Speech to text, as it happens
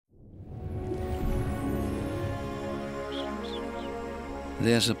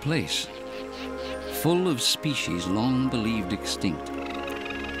there's a place full of species long believed extinct,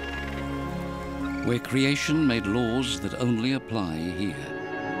 where creation made laws that only apply here.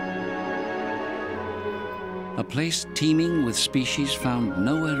 A place teeming with species found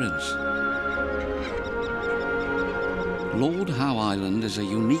nowhere else. Lord Howe Island is a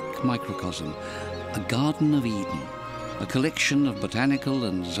unique microcosm, a Garden of Eden, a collection of botanical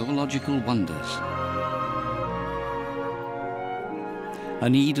and zoological wonders.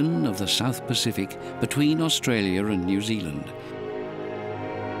 An Eden of the South Pacific between Australia and New Zealand.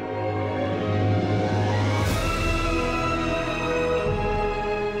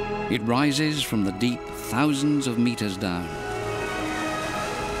 It rises from the deep thousands of meters down.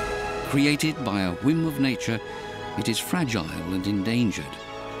 Created by a whim of nature, it is fragile and endangered.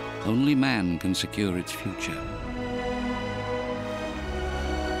 Only man can secure its future.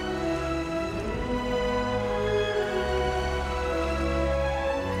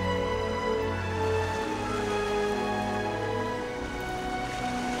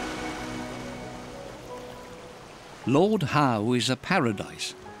 Lord Howe is a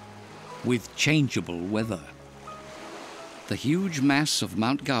paradise with changeable weather. The huge mass of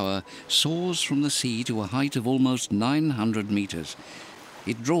Mount Gower soars from the sea to a height of almost 900 meters.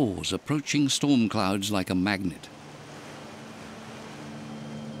 It draws approaching storm clouds like a magnet.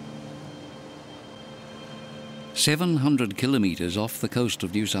 "700 kilometers off the coast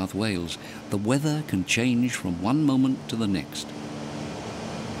of New South Wales, the weather can change from one moment to the next.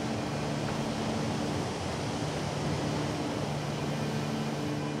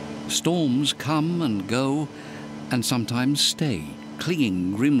 Storms come and go, and sometimes stay,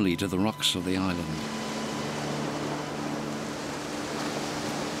 clinging grimly to the rocks of the island.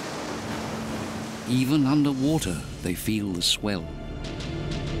 Even underwater, they feel the swell.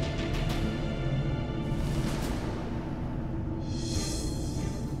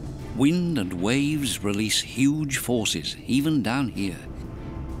 Wind and waves release huge forces, even down here.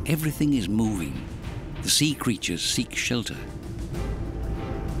 Everything is moving. The sea creatures seek shelter.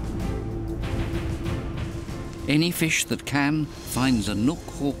 Any fish that can finds a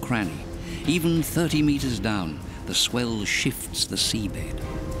nook or cranny. Even 30 meters down, the swell shifts the seabed.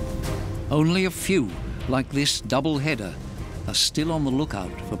 Only a few, like this double-header, are still on the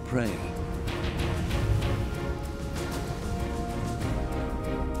lookout for prey.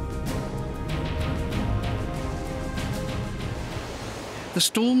 The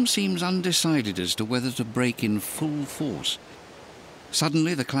storm seems undecided as to whether to break in full force.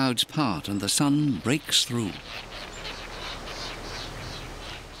 Suddenly the clouds part and the sun breaks through.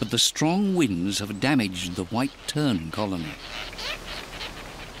 But the strong winds have damaged the white tern colony.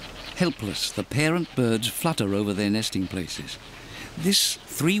 Helpless, the parent birds flutter over their nesting places. This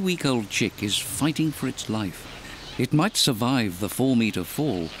 3-week-old chick is fighting for its life. It might survive the 4-meter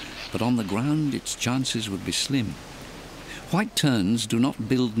fall, but on the ground its chances would be slim. White terns do not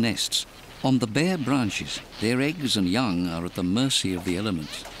build nests. On the bare branches, their eggs and young are at the mercy of the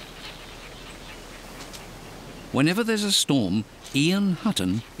elements. Whenever there's a storm, Ian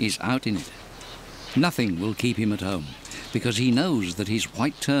Hutton is out in it. Nothing will keep him at home, because he knows that his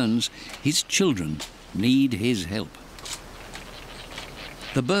white terns, his children, need his help.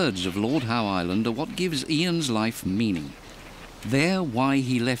 The birds of Lord Howe Island are what gives Ian's life meaning. They're why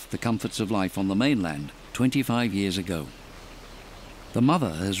he left the comforts of life on the mainland 25 years ago. The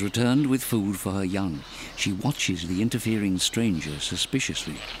mother has returned with food for her young. She watches the interfering stranger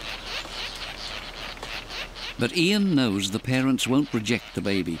suspiciously. But Ian knows the parents won't reject the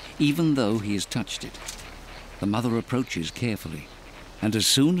baby, even though he has touched it. The mother approaches carefully, and as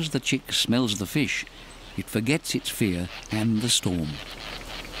soon as the chick smells the fish, it forgets its fear and the storm.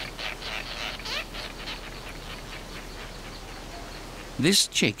 This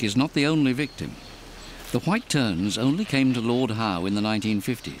chick is not the only victim. The white terns only came to Lord Howe in the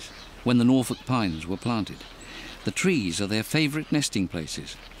 1950s, when the Norfolk pines were planted. The trees are their favourite nesting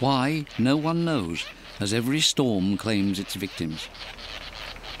places. Why, no one knows, as every storm claims its victims.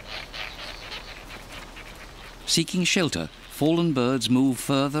 Seeking shelter, fallen birds move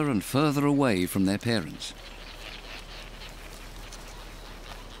further and further away from their parents.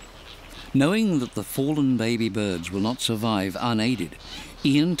 Knowing that the fallen baby birds will not survive unaided,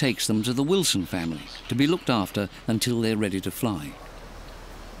 Ian takes them to the Wilson family to be looked after until they're ready to fly.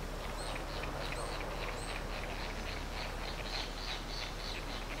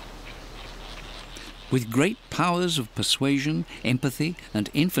 With great powers of persuasion, empathy, and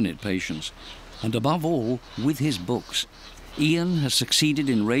infinite patience, and above all, with his books, Ian has succeeded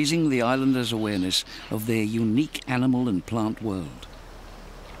in raising the islanders' awareness of their unique animal and plant world.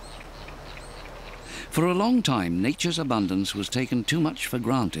 For a long time, nature's abundance was taken too much for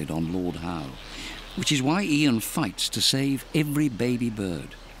granted on Lord Howe, which is why Ian fights to save every baby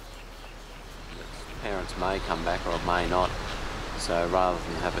bird. Parents may come back or may not, so rather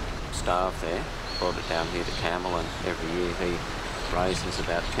than have it starve there, brought it down here to Camel, and every year he raises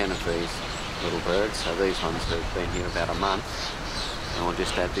about 10 of these little birds. So these ones have been here about a month, and we'll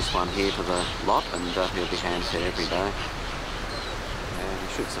just add this one here to the lot, and he'll be hand fed every day. And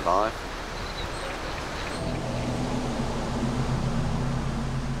he should survive.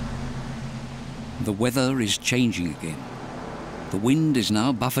 The weather is changing again. The wind is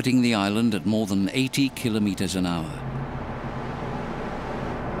now buffeting the island at more than 80 kilometres an hour.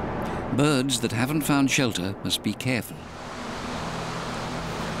 Birds that haven't found shelter must be careful.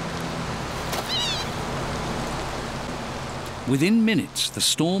 Within minutes, the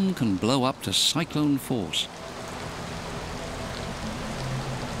storm can blow up to cyclone force.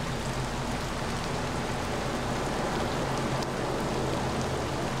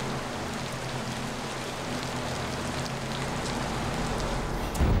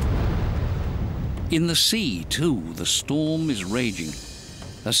 In the sea, too, the storm is raging.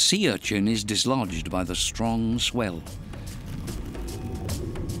 A sea urchin is dislodged by the strong swell.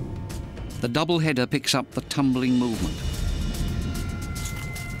 The doubleheader picks up the tumbling movement.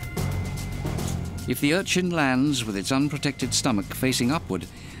 If the urchin lands with its unprotected stomach facing upward,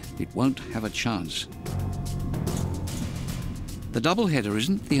 it won't have a chance. The doubleheader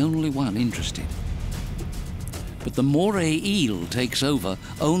isn't the only one interested. But the moray eel takes over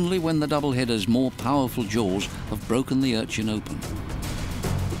only when the doubleheader's more powerful jaws have broken the urchin open.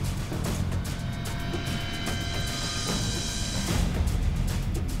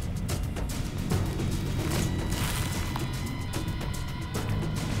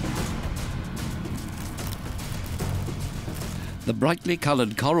 The brightly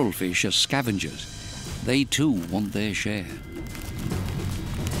coloured coral fish are scavengers. They too want their share.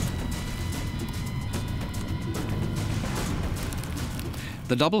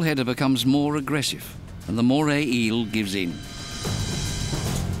 The doubleheader becomes more aggressive, and the moray eel gives in.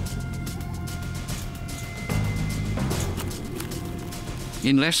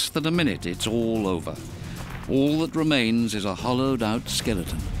 In less than a minute, it's all over. All that remains is a hollowed-out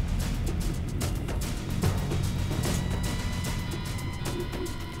skeleton.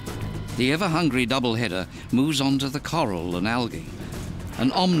 The ever-hungry doubleheader moves on to the coral and algae.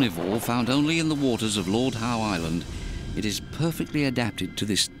 An omnivore found only in the waters of Lord Howe Island, it is perfectly adapted to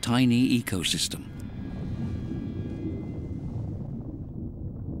this tiny ecosystem.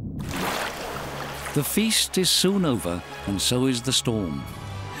 The feast is soon over, and so is the storm.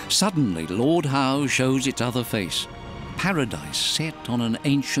 Suddenly, Lord Howe shows its other face, paradise set on an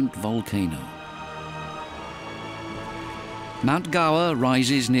ancient volcano. Mount Gower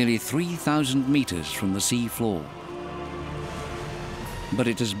rises nearly 3,000 metres from the sea floor. But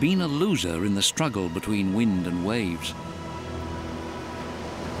it has been a loser in the struggle between wind and waves.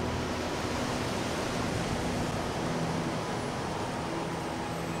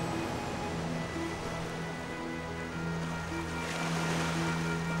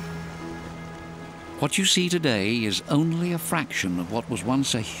 What you see today is only a fraction of what was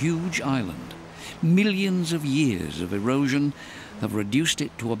once a huge island. Millions of years of erosion have reduced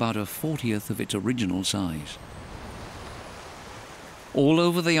it to about 1/40th of its original size. All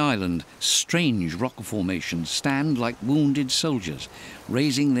over the island, strange rock formations stand like wounded soldiers,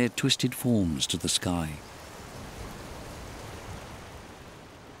 raising their twisted forms to the sky.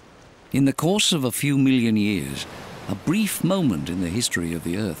 In the course of a few million years, a brief moment in the history of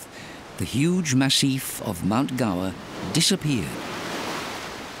the Earth, the huge massif of Mount Gower disappeared.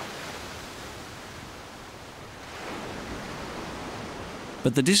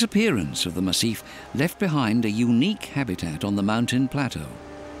 But the disappearance of the massif left behind a unique habitat on the mountain plateau.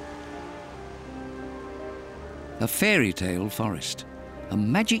 A fairy tale forest, a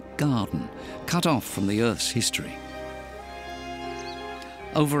magic garden cut off from the Earth's history.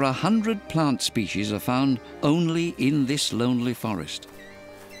 Over 100 plant species are found only in this lonely forest.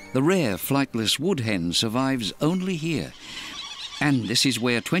 The rare flightless woodhen survives only here, and this is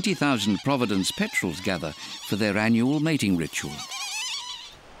where 20,000 Providence petrels gather for their annual mating ritual.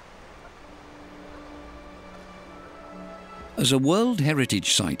 As a World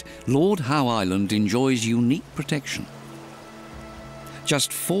Heritage Site, Lord Howe Island enjoys unique protection.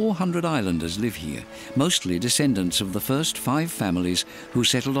 Just 400 islanders live here, mostly descendants of the first 5 families who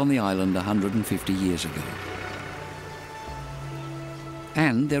settled on the island 150 years ago.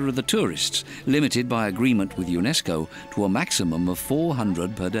 And there are the tourists, limited by agreement with UNESCO to a maximum of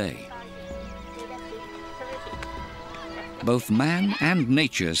 400 per day. Both man and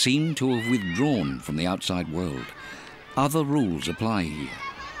nature seem to have withdrawn from the outside world. Other rules apply here.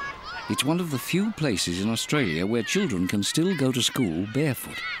 It's one of the few places in Australia where children can still go to school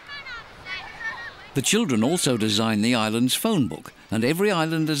barefoot. The children also design the island's phone book, and every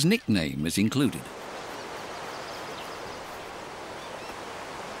islander's nickname is included.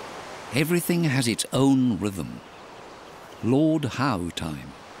 Everything has its own rhythm. Lord Howe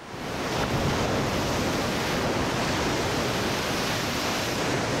time.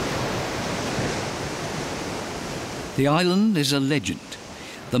 The island is a legend.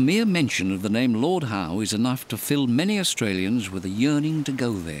 The mere mention of the name Lord Howe is enough to fill many Australians with a yearning to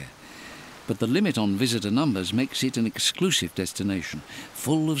go there. But the limit on visitor numbers makes it an exclusive destination,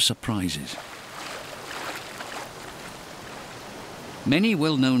 full of surprises. Many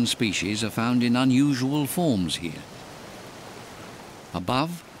well-known species are found in unusual forms here,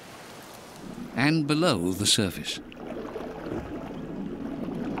 above and below the surface.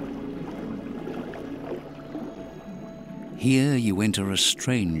 Here you enter a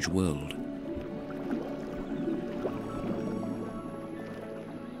strange world.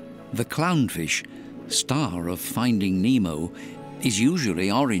 The clownfish, star of Finding Nemo, is usually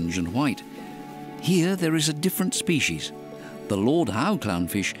orange and white. Here there is a different species. The Lord Howe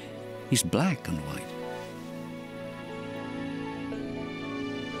clownfish is black and white.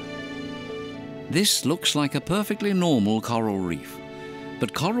 This looks like a perfectly normal coral reef.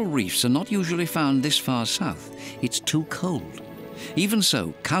 But coral reefs are not usually found this far south. It's too cold. Even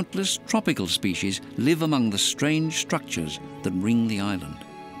so, countless tropical species live among the strange structures that ring the island.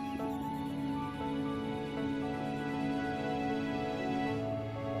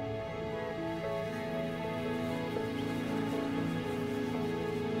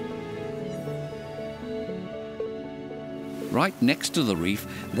 Right next to the reef,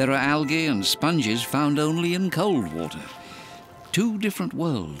 there are algae and sponges found only in cold water. Two different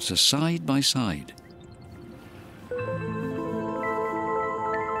worlds are side by side.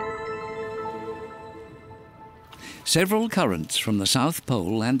 Several currents from the South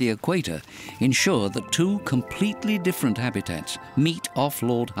Pole and the equator ensure that two completely different habitats meet off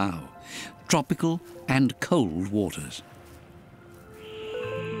Lord Howe, tropical and cold waters.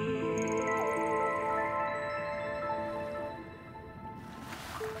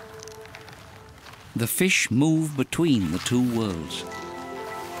 The fish move between the two worlds.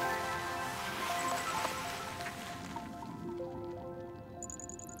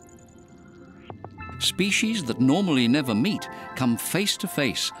 Species that normally never meet come face to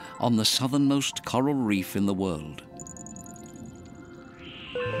face on the southernmost coral reef in the world.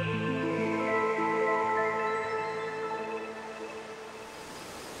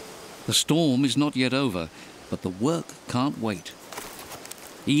 The storm is not yet over, but the work can't wait.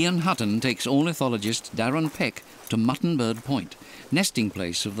 Ian Hutton takes ornithologist Darren Peck to Muttonbird Point, nesting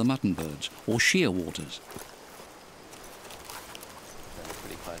place of the muttonbirds, or shearwaters.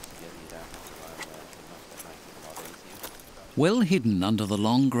 Well hidden under the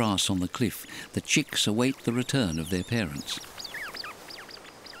long grass on the cliff, the chicks await the return of their parents.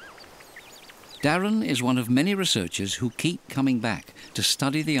 Darren is one of many researchers who keep coming back to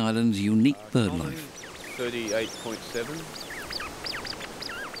study the island's unique bird life. 38.7.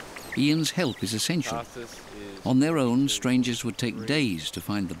 Ian's help is essential. On their own, strangers would take days to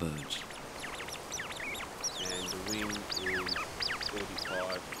find the birds. And the wind is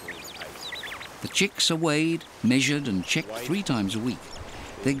 35.8. The chicks are weighed, measured and checked 3 times a week.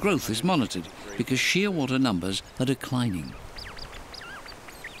 Their growth is monitored because shearwater numbers are declining.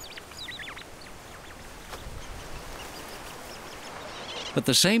 At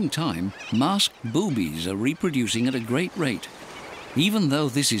the same time, masked boobies are reproducing at a great rate. Even though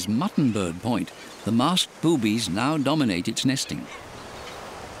this is Muttonbird Point, the masked boobies now dominate its nesting.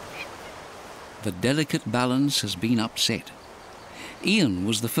 The delicate balance has been upset. Ian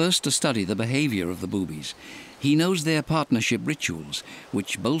was the first to study the behaviour of the boobies. He knows their partnership rituals,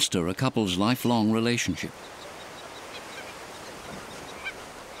 which bolster a couple's lifelong relationship.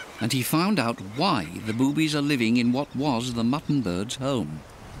 And he found out why the boobies are living in what was the muttonbird's home.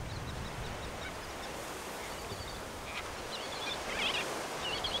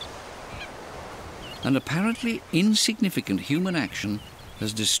 An apparently insignificant human action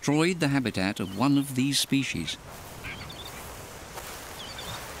has destroyed the habitat of one of these species.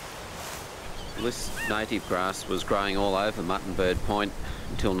 This native grass was growing all over Muttonbird Point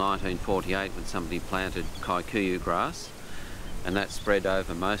until 1948 when somebody planted kikuyu grass, and that spread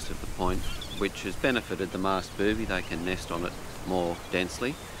over most of the point, which has benefited the masked booby. They can nest on it more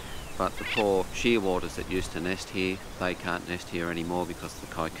densely, but the poor shearwaters that used to nest here, they can't nest here anymore because the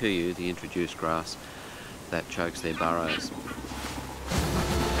kikuyu, the introduced grass, that chokes their burrows.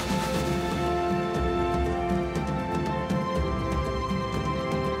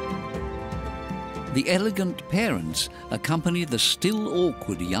 The elegant parents accompany the still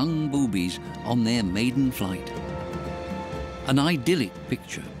awkward young boobies on their maiden flight. An idyllic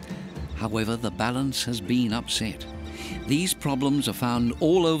picture. However, the balance has been upset. These problems are found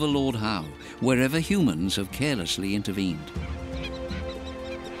all over Lord Howe, wherever humans have carelessly intervened.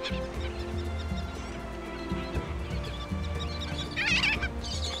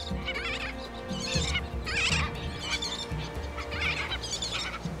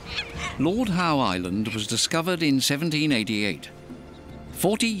 Lord Howe Island was discovered in 1788.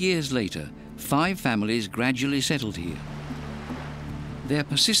 40 years later, 5 families gradually settled here. Their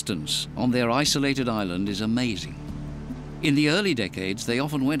persistence on their isolated island is amazing. In the early decades, they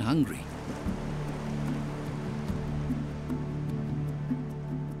often went hungry.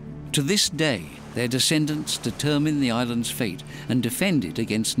 To this day, their descendants determine the island's fate and defend it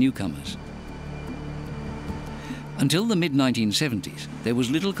against newcomers. Until the mid-1970s, there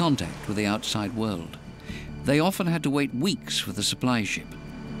was little contact with the outside world. They often had to wait weeks for the supply ship.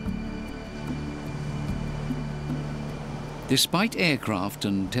 Despite aircraft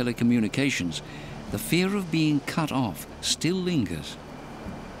and telecommunications, the fear of being cut off still lingers.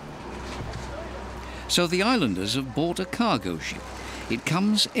 So the islanders have bought a cargo ship. It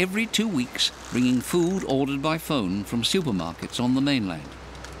comes every 2 weeks, bringing food ordered by phone from supermarkets on the mainland.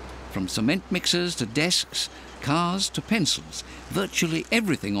 From cement mixers to desks, cars to pencils, virtually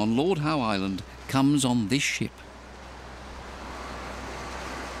everything on Lord Howe Island comes on this ship.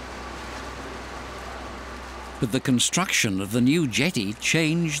 But the construction of the new jetty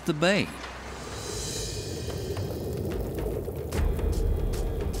changed the bay.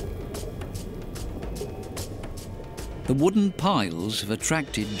 The wooden piles have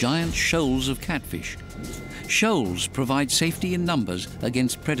attracted giant shoals of catfish. Shoals provide safety in numbers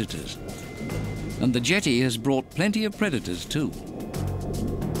against predators. And the jetty has brought plenty of predators too.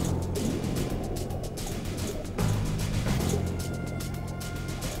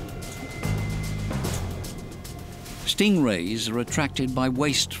 Stingrays are attracted by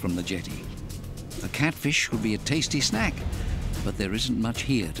waste from the jetty. A catfish would be a tasty snack, but there isn't much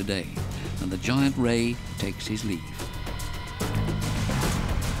here today, and the giant ray takes his leave.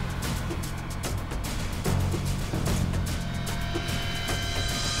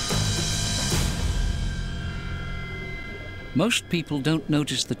 Most people don't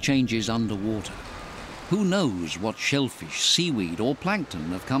notice the changes underwater. Who knows what shellfish, seaweed or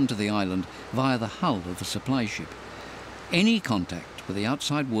plankton have come to the island via the hull of the supply ship? Any contact with the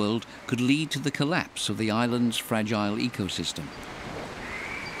outside world could lead to the collapse of the island's fragile ecosystem.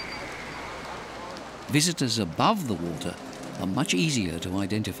 Visitors above the water are much easier to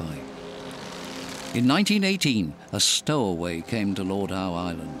identify. In 1918, a stowaway came to Lord Howe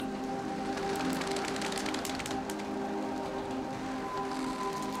Island.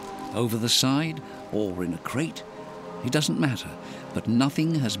 Over the side or in a crate, it doesn't matter, but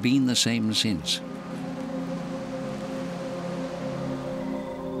nothing has been the same since.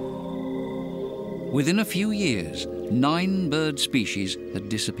 Within a few years, 9 bird species had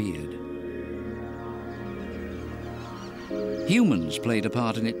disappeared. Humans played a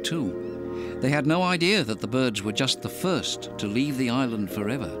part in it too. They had no idea that the birds were just the first to leave the island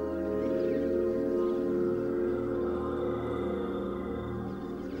forever.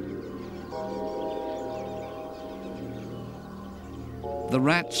 The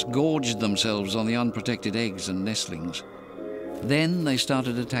rats gorged themselves on the unprotected eggs and nestlings. Then they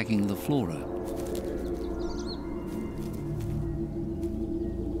started attacking the flora.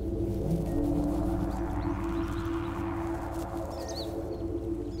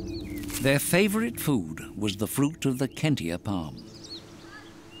 Their favourite food was the fruit of the Kentia palm.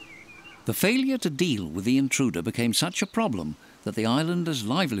 The failure to deal with the intruder became such a problem that the islanders'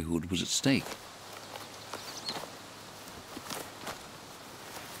 livelihood was at stake.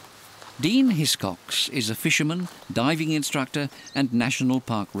 Dean Hiscox is a fisherman, diving instructor and national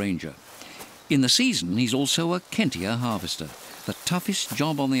park ranger. In the season, he's also a Kentia harvester, the toughest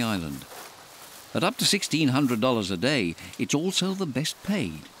job on the island. At up to $1,600 a day, it's also the best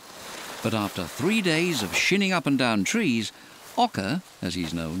paid. But after 3 days of shinning up and down trees, Ocker, as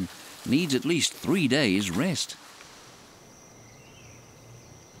he's known, needs at least 3 days rest.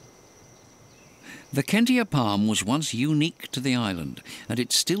 The Kentia palm was once unique to the island, and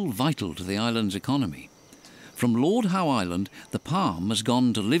it's still vital to the island's economy. From Lord Howe Island, the palm has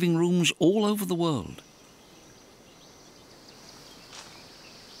gone to living rooms all over the world.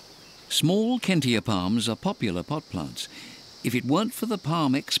 Small Kentia palms are popular pot plants. If it weren't for the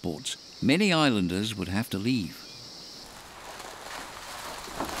palm exports, many islanders would have to leave.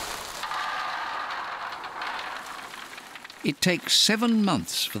 It takes 7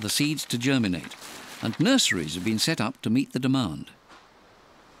 months for the seeds to germinate, and nurseries have been set up to meet the demand.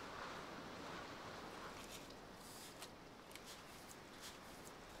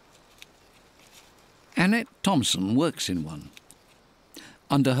 Annette Thompson works in one.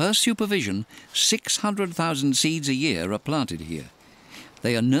 Under her supervision, 600,000 seeds a year are planted here.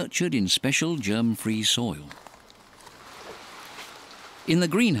 They are nurtured in special germ-free soil. In the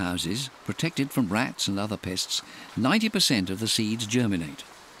greenhouses, protected from rats and other pests, 90% of the seeds germinate.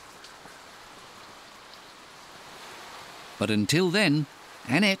 But until then,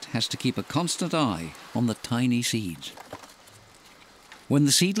 Annette has to keep a constant eye on the tiny seeds. When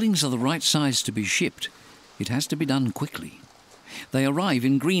the seedlings are the right size to be shipped, it has to be done quickly. They arrive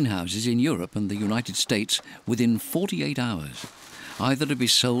in greenhouses in Europe and the United States within 48 hours, either to be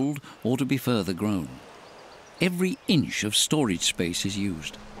sold or to be further grown. Every inch of storage space is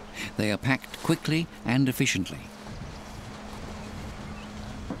used. They are packed quickly and efficiently.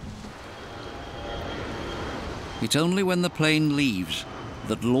 It's only when the plane leaves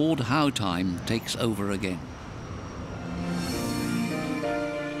that Lord Howe time takes over again.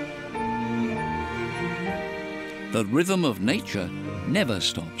 The rhythm of nature never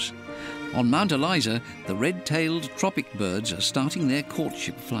stops. On Mount Eliza, the red-tailed tropic birds are starting their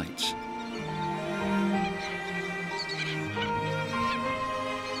courtship flights.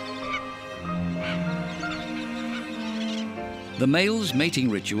 The male's mating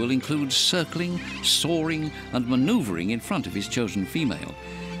ritual includes circling, soaring and manoeuvring in front of his chosen female.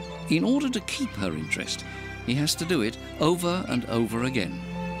 In order to keep her interest, he has to do it over and over again.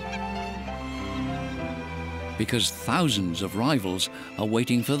 Because thousands of rivals are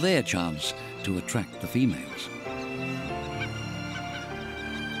waiting for their chance to attract the females.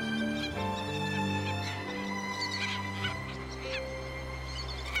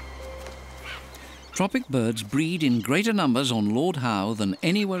 Tropic birds breed in greater numbers on Lord Howe than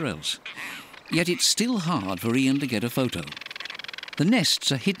anywhere else. Yet it's still hard for Ian to get a photo. The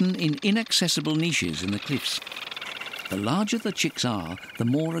nests are hidden in inaccessible niches in the cliffs. The larger the chicks are, the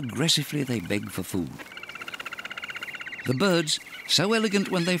more aggressively they beg for food. The birds, so elegant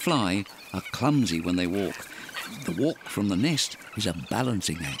when they fly, are clumsy when they walk. The walk from the nest is a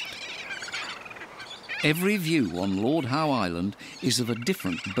balancing act. Every view on Lord Howe Island is of a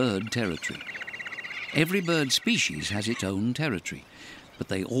different bird territory. Every bird species has its own territory, but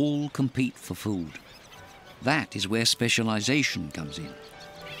they all compete for food. That is where specialisation comes in.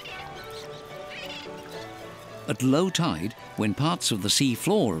 At low tide, when parts of the sea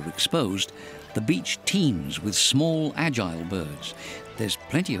floor are exposed, the beach teems with small, agile birds. There's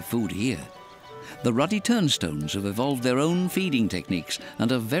plenty of food here. The ruddy turnstones have evolved their own feeding techniques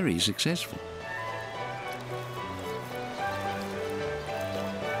and are very successful.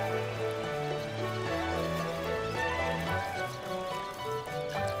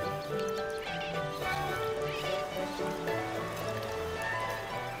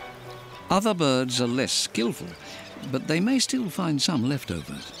 Other birds are less skillful, but they may still find some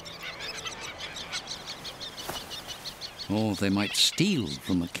leftovers. Or they might steal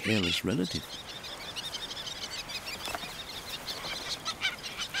from a careless relative.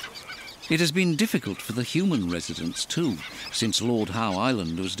 It has been difficult for the human residents too, since Lord Howe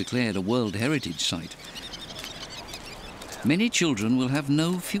Island was declared a World Heritage Site. Many children will have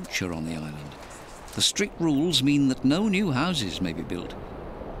no future on the island. The strict rules mean that no new houses may be built.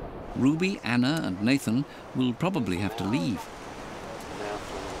 Ruby, Anna and Nathan will probably have to leave.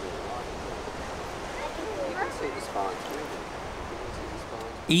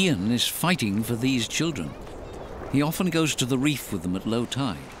 Ian is fighting for these children. He often goes to the reef with them at low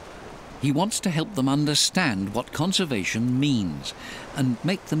tide. He wants to help them understand what conservation means and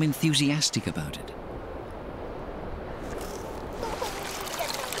make them enthusiastic about it.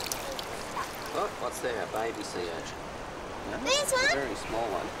 Oh, what's there? A baby sea urchin. No, This one? a very small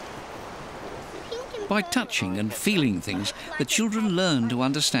one. By touching and feeling things, the children learn to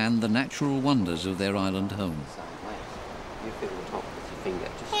understand the natural wonders of their island home. So, wait. You feel the top with your finger,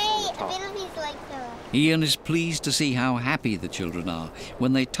 just Hey, on the a top. bit of his like the... Ian is pleased to see how happy the children are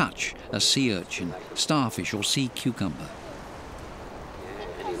when they touch a sea urchin, starfish or sea cucumber.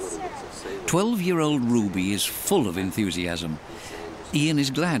 Yeah, any little bits of seaweed. 12-year-old Ruby is full of enthusiasm. Ian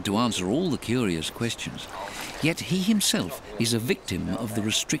is glad to answer all the curious questions. Yet he himself is a victim of the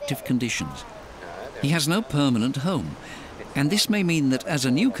restrictive conditions. He has no permanent home, and this may mean that as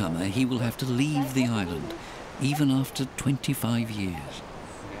a newcomer he will have to leave the island, even after 25 years.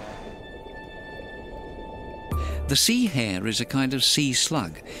 The sea hare is a kind of sea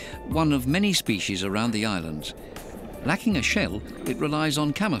slug, one of many species around the islands. Lacking a shell, it relies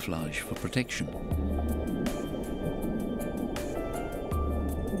on camouflage for protection.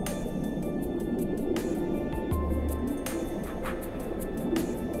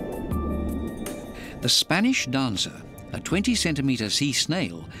 The Spanish dancer, a 20-centimetre sea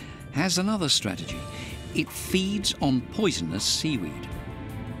snail, has another strategy. It feeds on poisonous seaweed.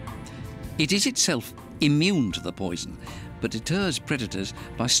 It is itself immune to the poison, but deters predators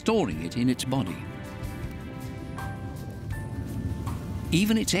by storing it in its body.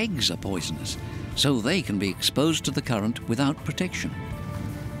 Even its eggs are poisonous, so they can be exposed to the current without protection.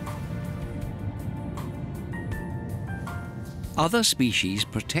 Other species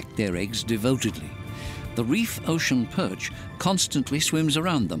protect their eggs devotedly. The reef ocean perch constantly swims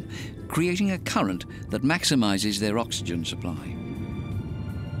around them, creating a current that maximizes their oxygen supply.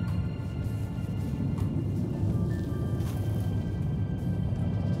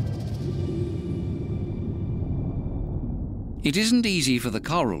 It isn't easy for the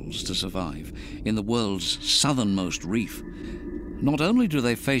corals to survive in the world's southernmost reef. Not only do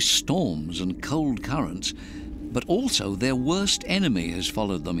they face storms and cold currents, but also their worst enemy has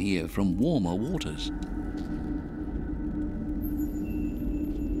followed them here from warmer waters.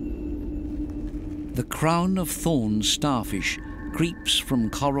 The crown of thorns starfish creeps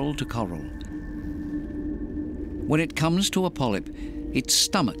from coral to coral. When it comes to a polyp, its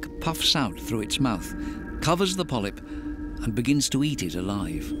stomach puffs out through its mouth, covers the polyp, and begins to eat it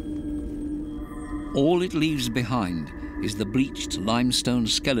alive. All it leaves behind is the bleached limestone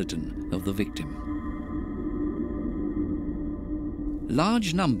skeleton of the victim.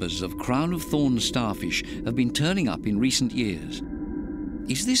 Large numbers of crown-of-thorns starfish have been turning up in recent years.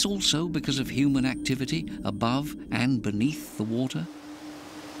 Is this also because of human activity above and beneath the water?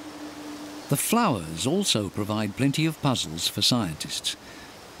 The flowers also provide plenty of puzzles for scientists.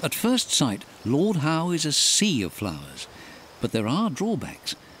 At first sight, Lord Howe is a sea of flowers, but there are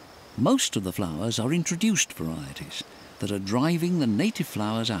drawbacks. Most of the flowers are introduced varieties that are driving the native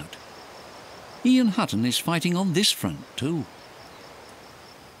flowers out. Ian Hutton is fighting on this front too.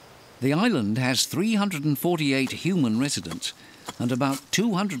 The island has 348 human residents and about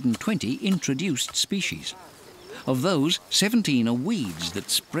 220 introduced species. Of those, 17 are weeds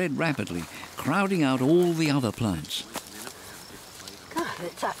that spread rapidly, crowding out all the other plants. God,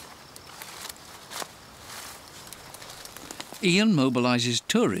 it's up. Ian mobilises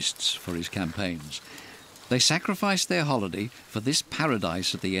tourists for his campaigns. They sacrifice their holiday for this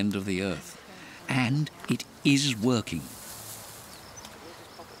paradise at the end of the earth. And it is working.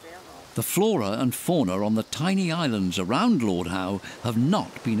 The flora and fauna on the tiny islands around Lord Howe have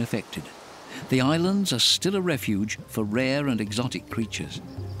not been affected. The islands are still a refuge for rare and exotic creatures.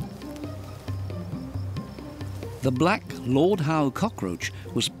 The black Lord Howe cockroach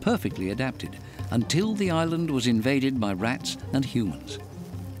was perfectly adapted until the island was invaded by rats and humans.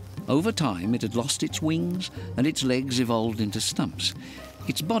 Over time, it had lost its wings and its legs evolved into stumps.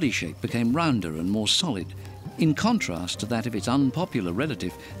 Its body shape became rounder and more solid, in contrast to that of its unpopular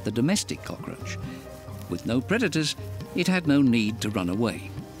relative, the domestic cockroach. With no predators, it had no need to run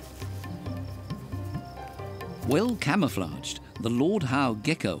away. Well camouflaged, the Lord Howe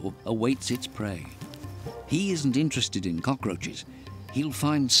gecko awaits its prey. He isn't interested in cockroaches. He'll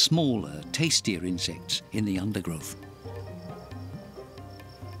find smaller, tastier insects in the undergrowth.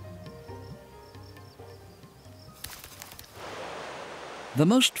 The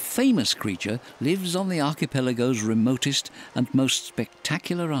most famous creature lives on the archipelago's remotest and most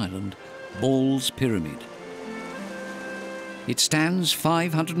spectacular island, Ball's Pyramid. It stands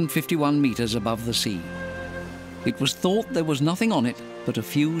 551 metres above the sea. It was thought there was nothing on it but a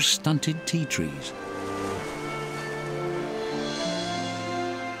few stunted tea trees.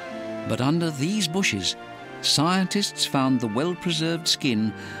 But under these bushes, scientists found the well-preserved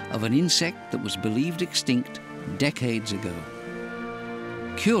skin of an insect that was believed extinct decades ago.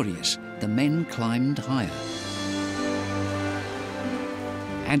 Curious, the men climbed higher.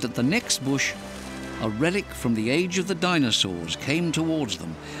 And at the next bush, a relic from the age of the dinosaurs came towards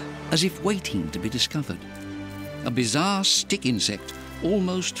them, as if waiting to be discovered. A bizarre stick insect,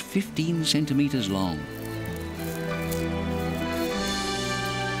 almost 15 centimetres long.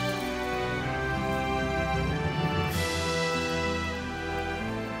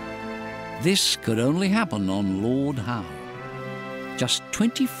 This could only happen on Lord Howe. Just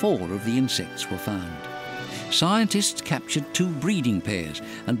 24 of the insects were found. Scientists captured 2 breeding pairs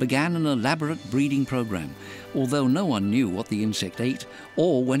and began an elaborate breeding program, although no one knew what the insect ate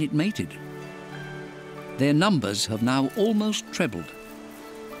or when it mated. Their numbers have now almost trebled.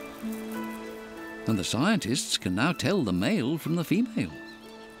 And the scientists can now tell the male from the female.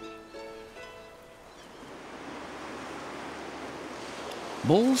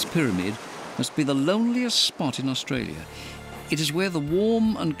 Ball's Pyramid must be the loneliest spot in Australia. It is where the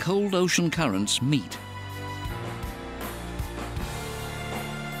warm and cold ocean currents meet.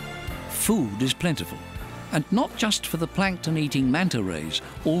 Food is plentiful, and not just for the plankton-eating manta rays,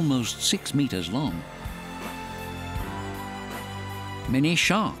 almost 6 meters long. Many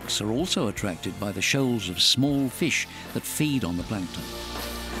sharks are also attracted by the shoals of small fish that feed on the plankton.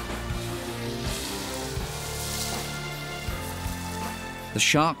 The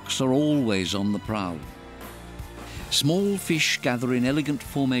sharks are always on the prowl. Small fish gather in elegant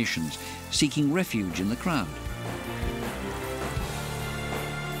formations, seeking refuge in the crowd.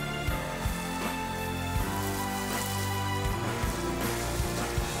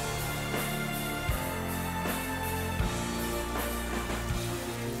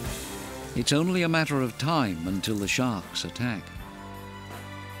 It's only a matter of time until the sharks attack.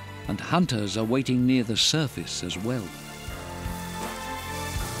 And hunters are waiting near the surface as well.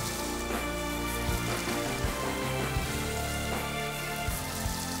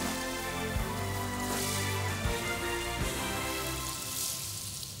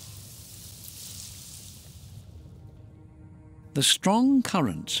 The strong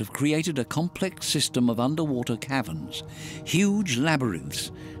currents have created a complex system of underwater caverns, huge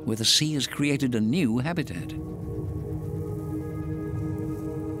labyrinths where the sea has created a new habitat.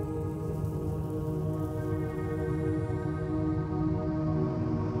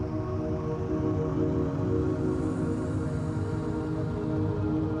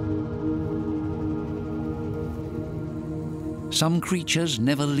 Some creatures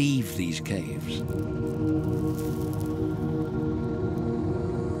never leave these caves.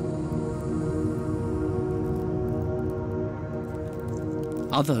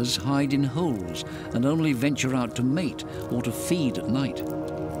 Others hide in holes and only venture out to mate or to feed at night.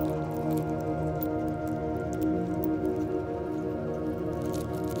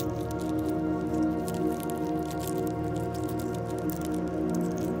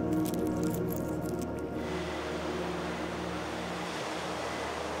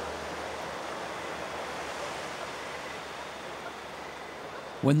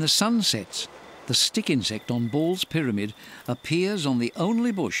 When the sun sets, the stick insect on Ball's Pyramid appears on the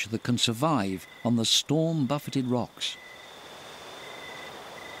only bush that can survive on the storm-buffeted rocks.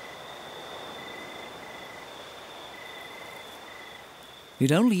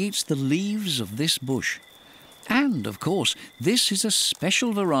 It only eats the leaves of this bush. And, of course, this is a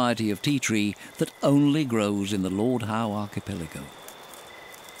special variety of tea tree that only grows in the Lord Howe archipelago.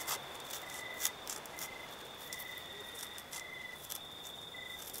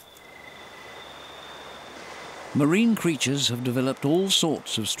 Marine creatures have developed all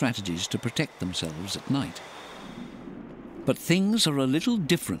sorts of strategies to protect themselves at night. But things are a little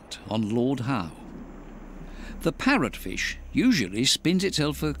different on Lord Howe. The parrotfish usually spins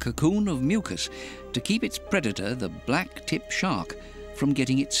itself a cocoon of mucus to keep its predator, the black-tip shark, from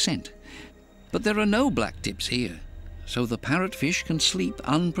getting its scent. But there are no black tips here, so the parrotfish can sleep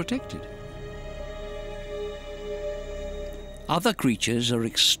unprotected. Other creatures are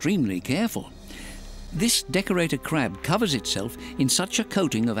extremely careful. This decorator crab covers itself in such a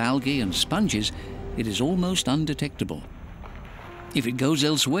coating of algae and sponges it is almost undetectable. If it goes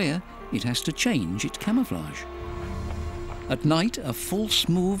elsewhere, it has to change its camouflage. At night, a false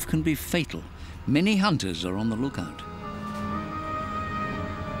move can be fatal. Many hunters are on the lookout.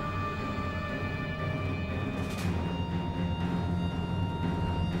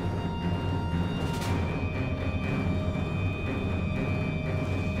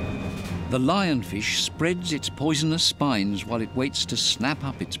 The lionfish spreads its poisonous spines while it waits to snap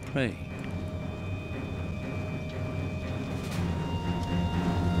up its prey.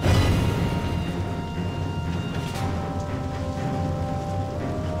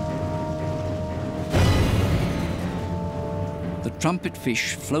 The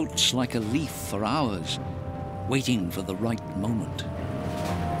trumpetfish floats like a leaf for hours, waiting for the right moment.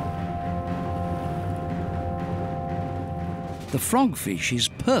 The frogfish is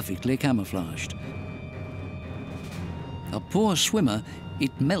perfectly camouflaged. A poor swimmer,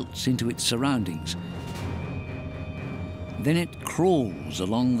 it melts into its surroundings. Then it crawls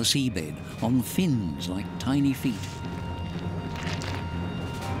along the seabed on fins like tiny feet.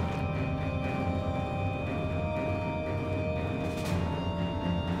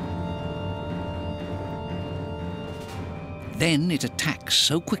 Then it attacks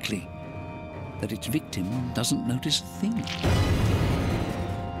so quickly that its victim doesn't notice a thing.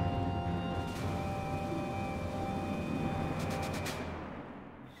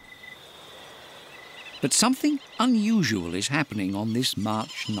 But something unusual is happening on this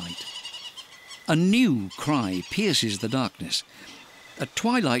March night. A new cry pierces the darkness. At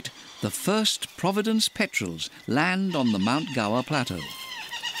twilight, the first Providence petrels land on the Mount Gower Plateau.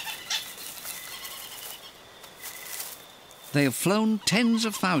 They have flown tens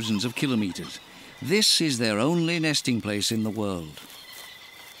of thousands of kilometres. This is their only nesting place in the world.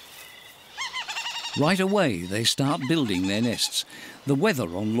 Right away, they start building their nests. The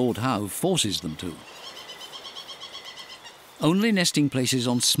weather on Lord Howe forces them to. Only nesting places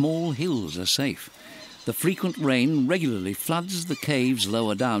on small hills are safe. The frequent rain regularly floods the caves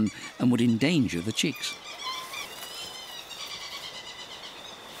lower down and would endanger the chicks.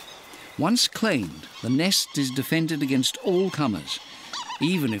 Once claimed, the nest is defended against all comers,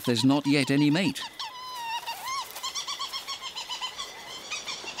 even if there's not yet any mate.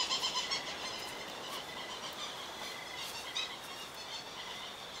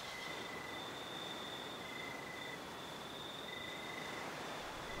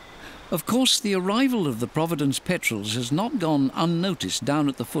 Of course, the arrival of the Providence petrels has not gone unnoticed down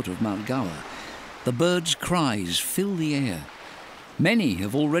at the foot of Mount Gower. The birds' cries fill the air. Many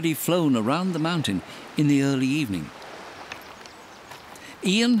have already flown around the mountain in the early evening.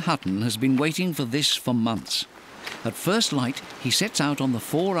 Ian Hutton has been waiting for this for months. At first light, he sets out on the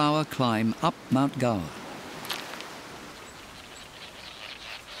 4-hour climb up Mount Gower.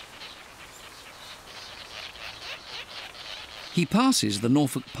 He passes the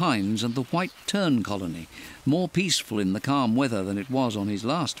Norfolk pines and the white tern colony, more peaceful in the calm weather than it was on his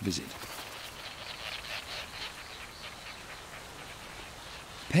last visit.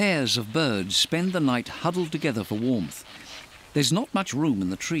 Pairs of birds spend the night huddled together for warmth. There's not much room in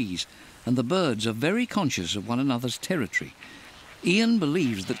the trees, and the birds are very conscious of one another's territory. Ian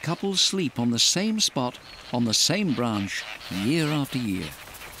believes that couples sleep on the same spot, on the same branch, year after year.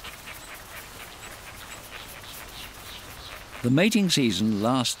 The mating season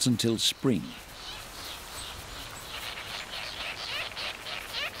lasts until spring.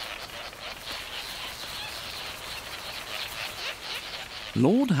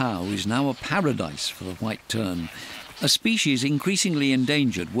 Lord Howe is now a paradise for the white tern, a species increasingly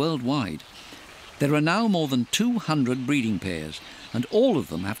endangered worldwide. There are now more than 200 breeding pairs, and all of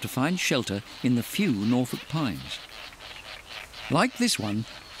them have to find shelter in the few Norfolk pines. Like this one,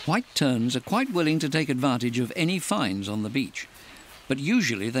 white terns are quite willing to take advantage of any finds on the beach, but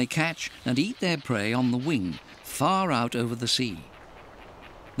usually they catch and eat their prey on the wing, far out over the sea.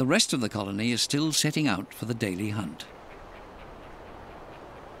 The rest of the colony is still setting out for the daily hunt.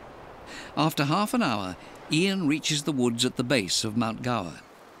 After half an hour, Ian reaches the woods at the base of Mount Gower.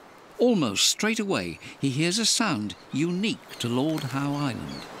 Almost straight away, he hears a sound unique to Lord Howe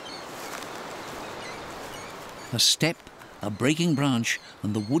Island. A step, a breaking branch,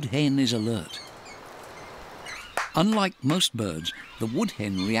 and the wood hen is alert. Unlike most birds, the wood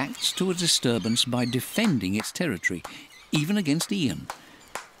hen reacts to a disturbance by defending its territory, even against Ian.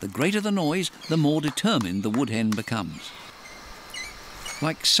 The greater the noise, the more determined the wood hen becomes.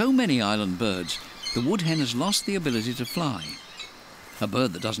 Like so many island birds, the wood hen has lost the ability to fly. A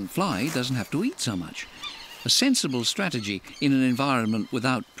bird that doesn't fly doesn't have to eat so much. A sensible strategy in an environment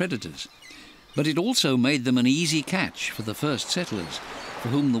without predators. But it also made them an easy catch for the first settlers, for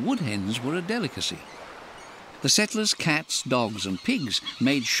whom the wood hens were a delicacy. The settlers' cats, dogs and pigs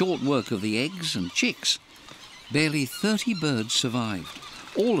made short work of the eggs and chicks. Barely 30 birds survived,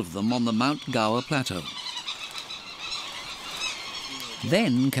 all of them on the Mount Gower Plateau.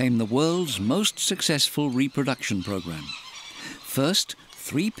 Then came the world's most successful reproduction program. First,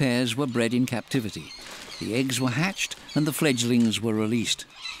 3 pairs were bred in captivity. The eggs were hatched and the fledglings were released.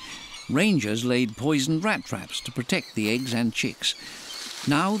 Rangers laid poisoned rat traps to protect the eggs and chicks.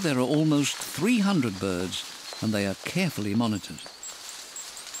 Now there are almost 300 birds, and they are carefully monitored.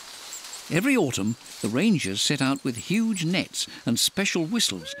 Every autumn, the rangers set out with huge nets and special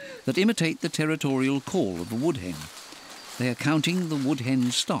whistles that imitate the territorial call of a wood hen. They are counting the wood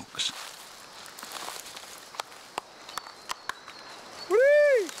hen stocks.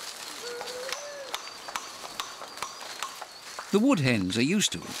 The wood hens are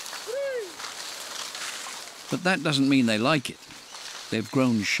used to it. But that doesn't mean they like it. They've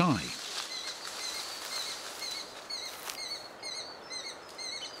grown shy.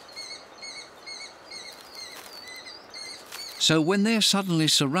 So when they're suddenly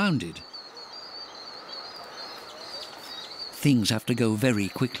surrounded, things have to go very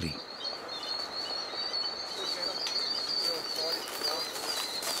quickly.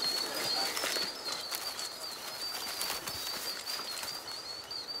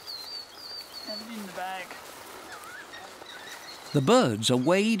 Have it in the bag. The birds are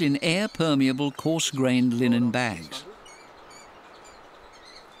weighed in air-permeable, coarse-grained linen bags.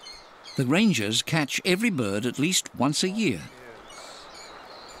 The rangers catch every bird at least once a year.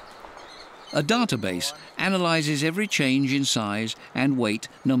 A database analyses every change in size and weight,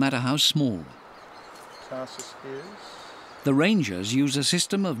 no matter how small. The rangers use a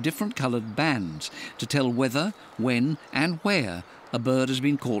system of different coloured bands to tell whether, when and where a bird has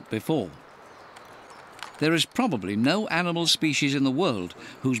been caught before. There is probably no animal species in the world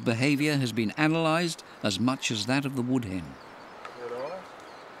whose behaviour has been analysed as much as that of the woodhen.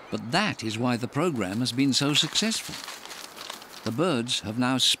 But that is why the programme has been so successful. The birds have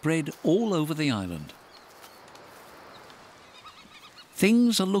now spread all over the island.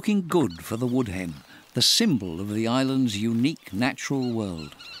 Things are looking good for the woodhen, the symbol of the island's unique natural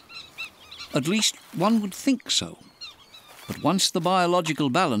world. At least one would think so. But once the biological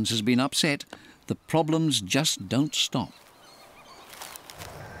balance has been upset, the problems just don't stop.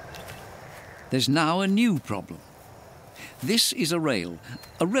 There's now a new problem. This is a rail,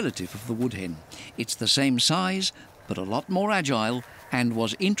 a relative of the woodhen. It's the same size, but a lot more agile, and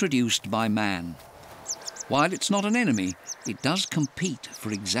was introduced by man. While it's not an enemy, it does compete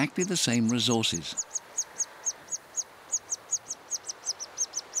for exactly the same resources.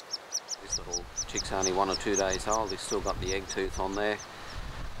 This little chick's only 1 or 2 days old. He's still got the egg tooth on there.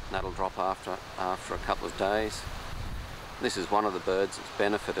 That'll drop after a couple of days. This is one of the birds that's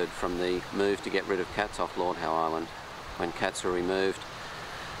benefited from the move to get rid of cats off Lord Howe Island. When cats were removed,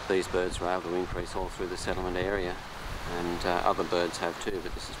 these birds were able to increase all through the settlement area, and other birds have too,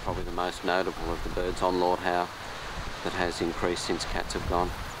 but this is probably the most notable of the birds on Lord Howe that has increased since cats have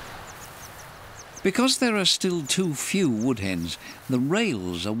gone. Because there are still too few woodhens, the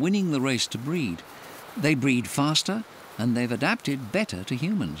rails are winning the race to breed. They breed faster, and they've adapted better to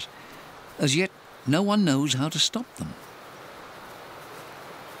humans. As yet, no one knows how to stop them.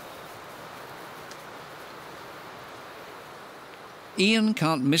 Ian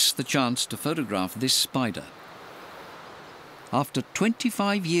can't miss the chance to photograph this spider. After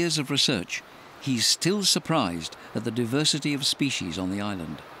 25 years of research, he's still surprised at the diversity of species on the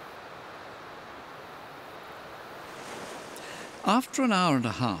island. After an hour and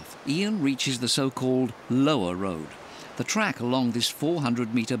a half, Ian reaches the so-called lower road, the track along this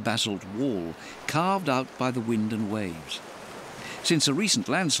 400-metre basalt wall, carved out by the wind and waves. Since a recent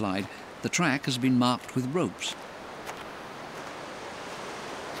landslide, the track has been marked with ropes.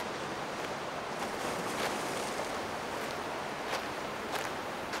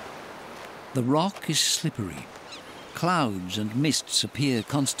 The rock is slippery. Clouds and mists appear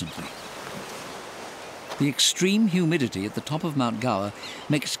constantly. The extreme humidity at the top of Mount Gower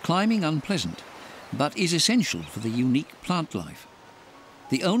makes climbing unpleasant, but is essential for the unique plant life.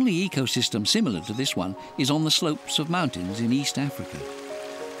 The only ecosystem similar to this one is on the slopes of mountains in East Africa.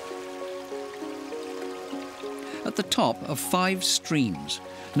 At the top are 5 streams,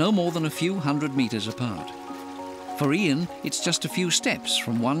 no more than a few hundred metres apart. For Ian, it's just a few steps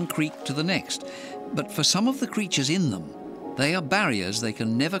from one creek to the next, but for some of the creatures in them, they are barriers they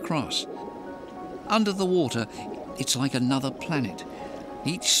can never cross. Under the water, it's like another planet.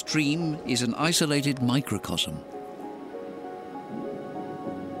 Each stream is an isolated microcosm.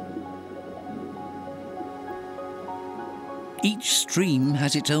 Each stream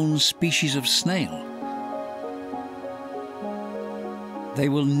has its own species of snail. They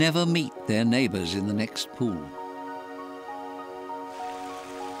will never meet their neighbours in the next pool.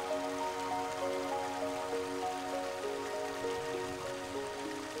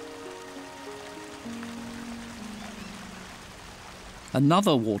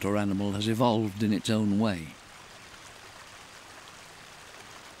 Another water animal has evolved in its own way.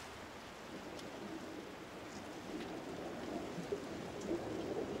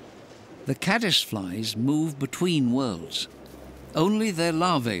 The caddisflies move between worlds. Only their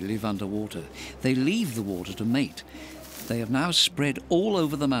larvae live underwater. They leave the water to mate. They have now spread all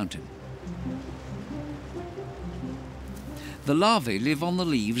over the mountain. The larvae live on the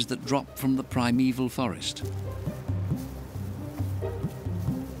leaves that drop from the primeval forest.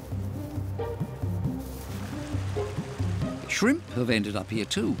 Shrimp have ended up here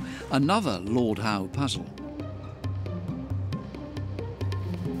too, another Lord Howe puzzle.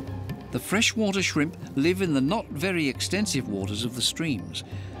 The freshwater shrimp live in the not very extensive waters of the streams.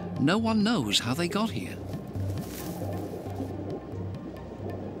 No one knows how they got here.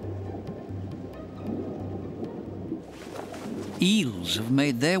 Eels have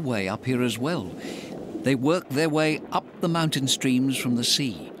made their way up here as well. They work their way up the mountain streams from the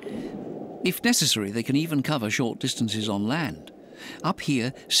sea. If necessary, they can even cover short distances on land. Up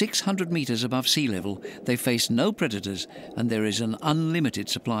here, 600 metres above sea level, they face no predators and there is an unlimited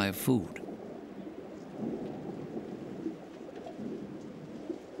supply of food.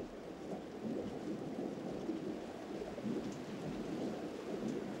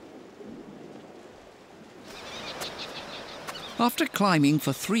 After climbing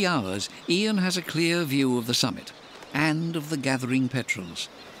for 3 hours, Ian has a clear view of the summit and of the gathering petrels.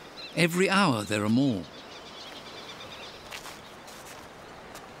 Every hour there are more.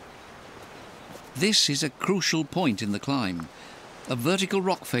 This is a crucial point in the climb, a vertical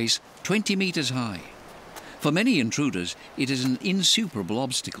rock face 20 metres high. For many intruders, it is an insuperable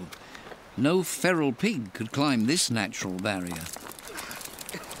obstacle. No feral pig could climb this natural barrier.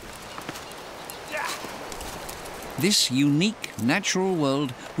 This unique natural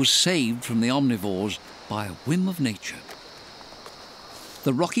world was saved from the omnivores by a whim of nature.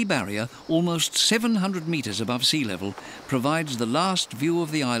 The rocky barrier, almost 700 metres above sea level, provides the last view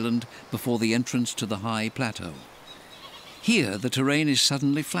of the island before the entrance to the high plateau. Here the terrain is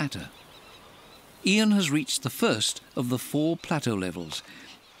suddenly flatter. Ian has reached the first of the 4 plateau levels.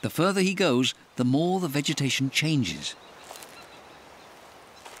 The further he goes, the more the vegetation changes.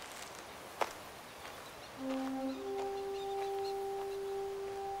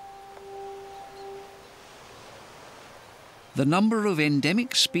 The number of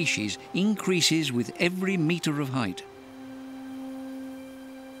endemic species increases with every metre of height.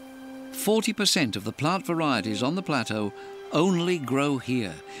 40% of the plant varieties on the plateau only grow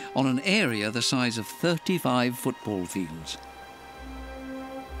here, on an area the size of 35 football fields.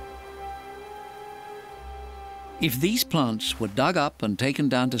 If these plants were dug up and taken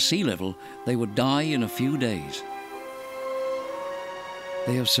down to sea level, they would die in a few days.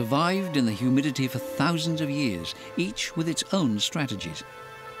 They have survived in the humidity for thousands of years, each with its own strategies.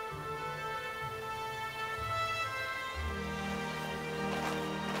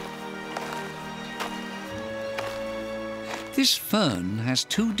 This fern has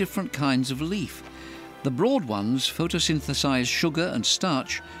 2 different kinds of leaf. The broad ones photosynthesize sugar and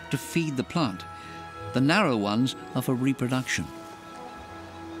starch to feed the plant. The narrow ones are for reproduction.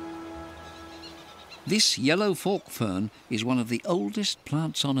 This yellow fork fern is one of the oldest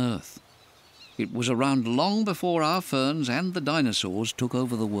plants on Earth. It was around long before our ferns and the dinosaurs took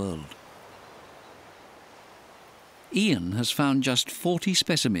over the world. Ian has found just 40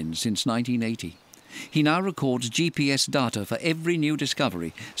 specimens since 1980. He now records GPS data for every new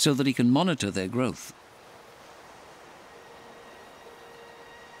discovery so that he can monitor their growth.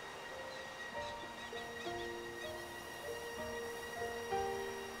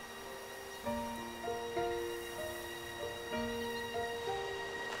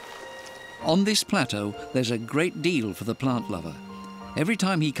 On this plateau, there's a great deal for the plant lover. Every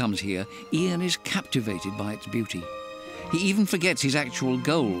time he comes here, Ian is captivated by its beauty. He even forgets his actual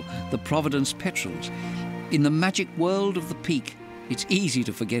goal, the Providence petrels. In the magic world of the peak, it's easy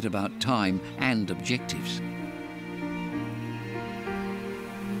to forget about time and objectives.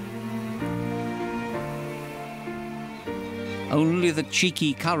 Only the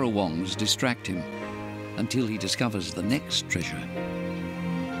cheeky currawongs distract him until he discovers the next treasure.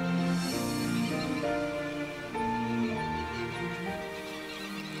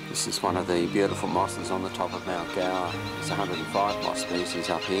 This is one of the beautiful mosses on the top of Mount Gower. There's 105 moss species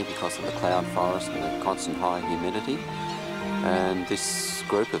up here because of the cloud forest and the constant high humidity. And this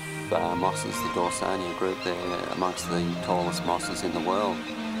group of mosses, the Dawsonia group, they're amongst the tallest mosses in the world.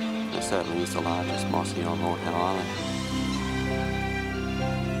 It certainly is the largest moss here on Howe Island.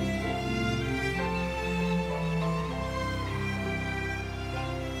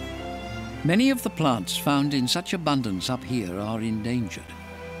 Many of the plants found in such abundance up here are endangered.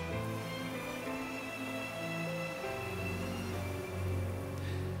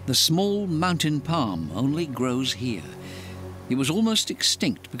 The small mountain palm only grows here. It was almost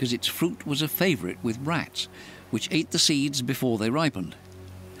extinct because its fruit was a favourite with rats, which ate the seeds before they ripened.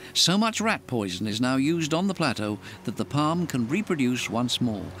 So much rat poison is now used on the plateau that the palm can reproduce once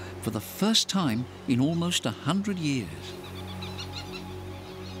more, for the first time in almost 100 years.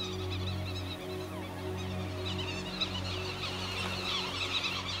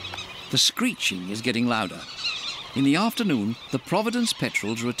 The screeching is getting louder. In the afternoon, the Providence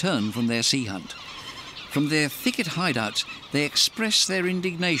petrels return from their sea hunt. From their thicket hideouts, they express their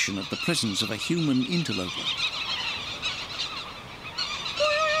indignation at the presence of a human interloper.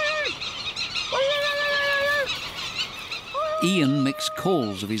 Ian makes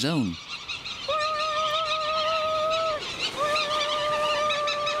calls of his own.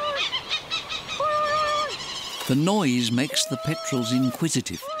 The noise makes the petrels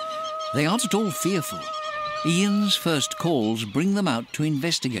inquisitive. They aren't at all fearful. Ian's first calls bring them out to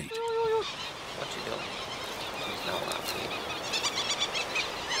investigate. What you doing? There's no one up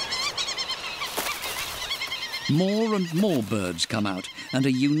here. More and more birds come out, and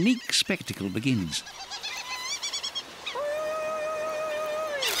a unique spectacle begins.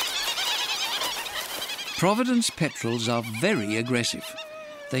 Providence petrels are very aggressive.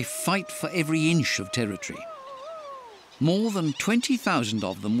 They fight for every inch of territory. More than 20,000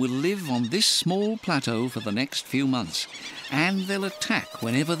 of them will live on this small plateau for the next few months, and they'll attack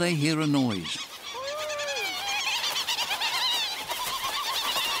whenever they hear a noise.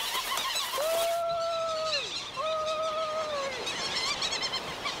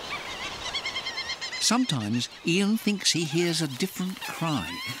 Sometimes Ian thinks he hears a different cry,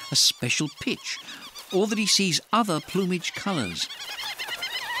 a special pitch, or that he sees other plumage colours.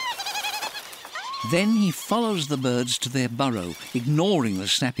 Then he follows the birds to their burrow, ignoring the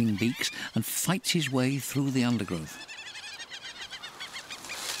snapping beaks, and fights his way through the undergrowth.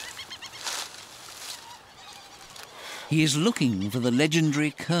 He is looking for the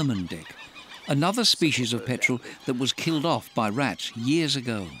legendary Kermandek, another species of petrel that was killed off by rats years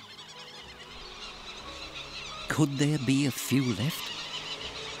ago. Could there be a few left?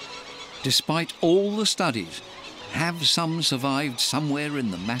 Despite all the studies, have some survived somewhere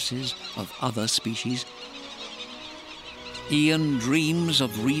in the masses of other species? Ian dreams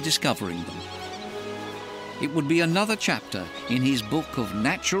of rediscovering them. It would be another chapter in his book of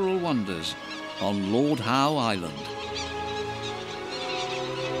natural wonders on Lord Howe Island.